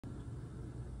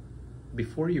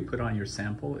Before you put on your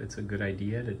sample, it's a good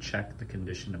idea to check the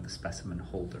condition of the specimen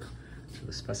holder. So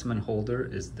the specimen holder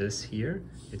is this here.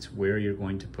 It's where you're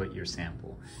going to put your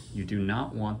sample. You do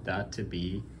not want that to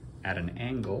be at an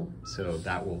angle, so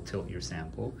that will tilt your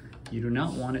sample. You do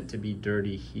not want it to be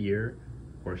dirty here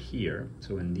or here,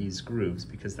 so in these grooves,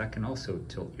 because that can also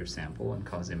tilt your sample and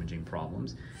cause imaging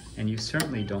problems. And you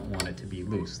certainly don't want it to be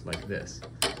loose like this.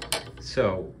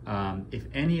 So if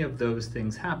any of those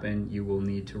things happen, you will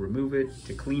need to remove it,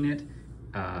 to clean it,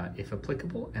 if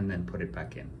applicable, and then put it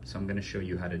back in. So I'm going to show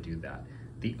you how to do that.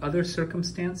 The other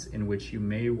circumstance in which you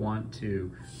may want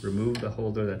to remove the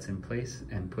holder that's in place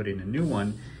and put in a new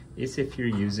one is if you're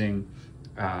using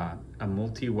a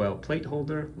multi-well plate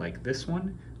holder like this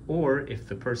one, or if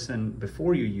the person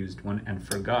before you used one and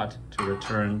forgot to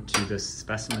return to the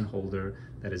specimen holder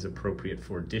that is appropriate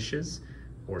for dishes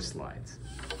or slides.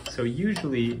 So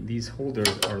usually these holders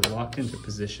are locked into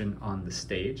position on the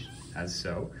stage, as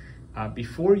so.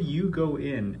 Before you go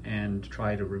in and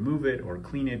try to remove it or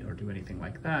clean it or do anything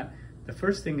like that, the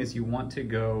first thing is you want to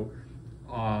go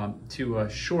to a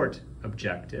short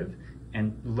objective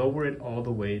and lower it all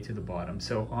the way to the bottom.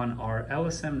 So on our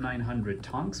LSM 900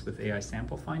 Tonks with AI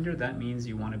Sample Finder, that means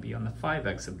you want to be on the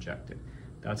 5x objective.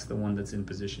 That's the one that's in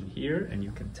position here, and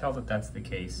you can tell that that's the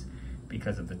case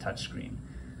because of the touchscreen.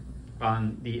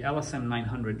 On the LSM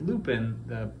 900 Lupin,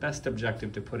 the best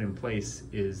objective to put in place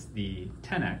is the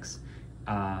 10x.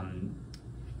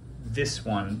 This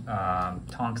one,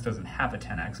 Tonks doesn't have a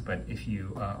 10x, but if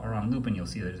you are on Lupin, you'll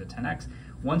see there's a 10x.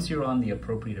 Once you're on the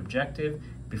appropriate objective,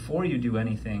 before you do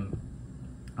anything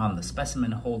on the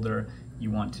specimen holder, you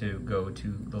want to go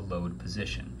to the load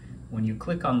position. When you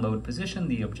click on load position,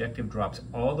 the objective drops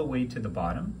all the way to the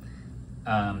bottom.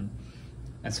 And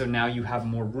so now you have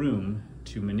more room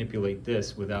to manipulate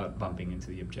this without bumping into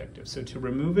the objective. So to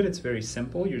remove it, it's very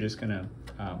simple. You're just gonna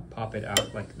pop it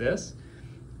out like this.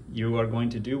 You are going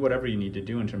to do whatever you need to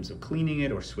do in terms of cleaning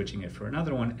it or switching it for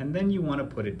another one, and then you want to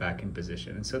put it back in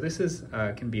position. And so this is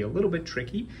can be a little bit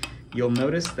tricky. You'll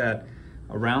notice that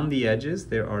around the edges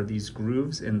there are these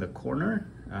grooves in the corner,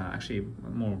 actually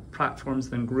more platforms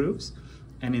than grooves.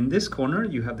 And in this corner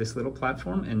you have this little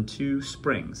platform and two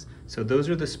springs. So those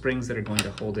are the springs that are going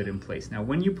to hold it in place. Now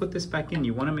when you put this back in,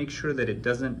 you want to make sure that it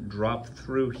doesn't drop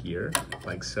through here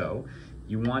like so.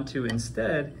 You want to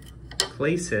instead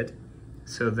place it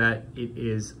so that it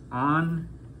is on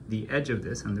the edge of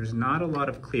this, and there's not a lot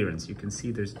of clearance. You can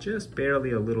see there's just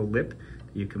barely a little lip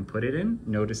that you can put it in.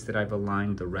 Notice that I've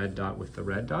aligned the red dot with the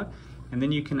red dot. And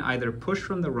then you can either push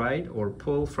from the right or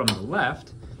pull from the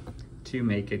left to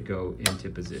make it go into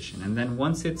position. And then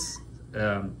once it's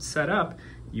set up,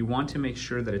 you want to make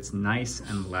sure that it's nice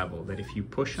and level, that if you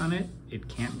push on it, it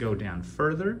can't go down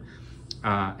further,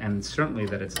 and certainly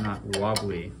that it's not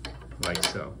wobbly like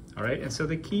so. All right, and so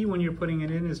the key when you're putting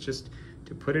it in is just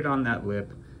to put it on that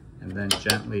lip and then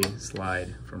gently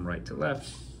slide from right to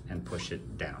left and push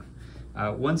it down.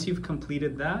 Once you've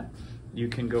completed that, you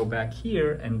can go back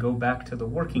here and go back to the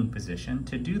working position.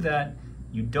 To do that,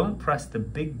 you don't press the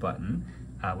big button,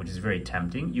 which is very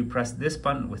tempting. You press this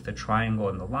button with the triangle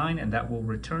and the line, and that will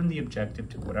return the objective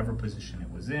to whatever position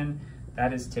it was in.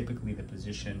 That is typically the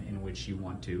position in which you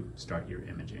want to start your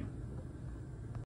imaging.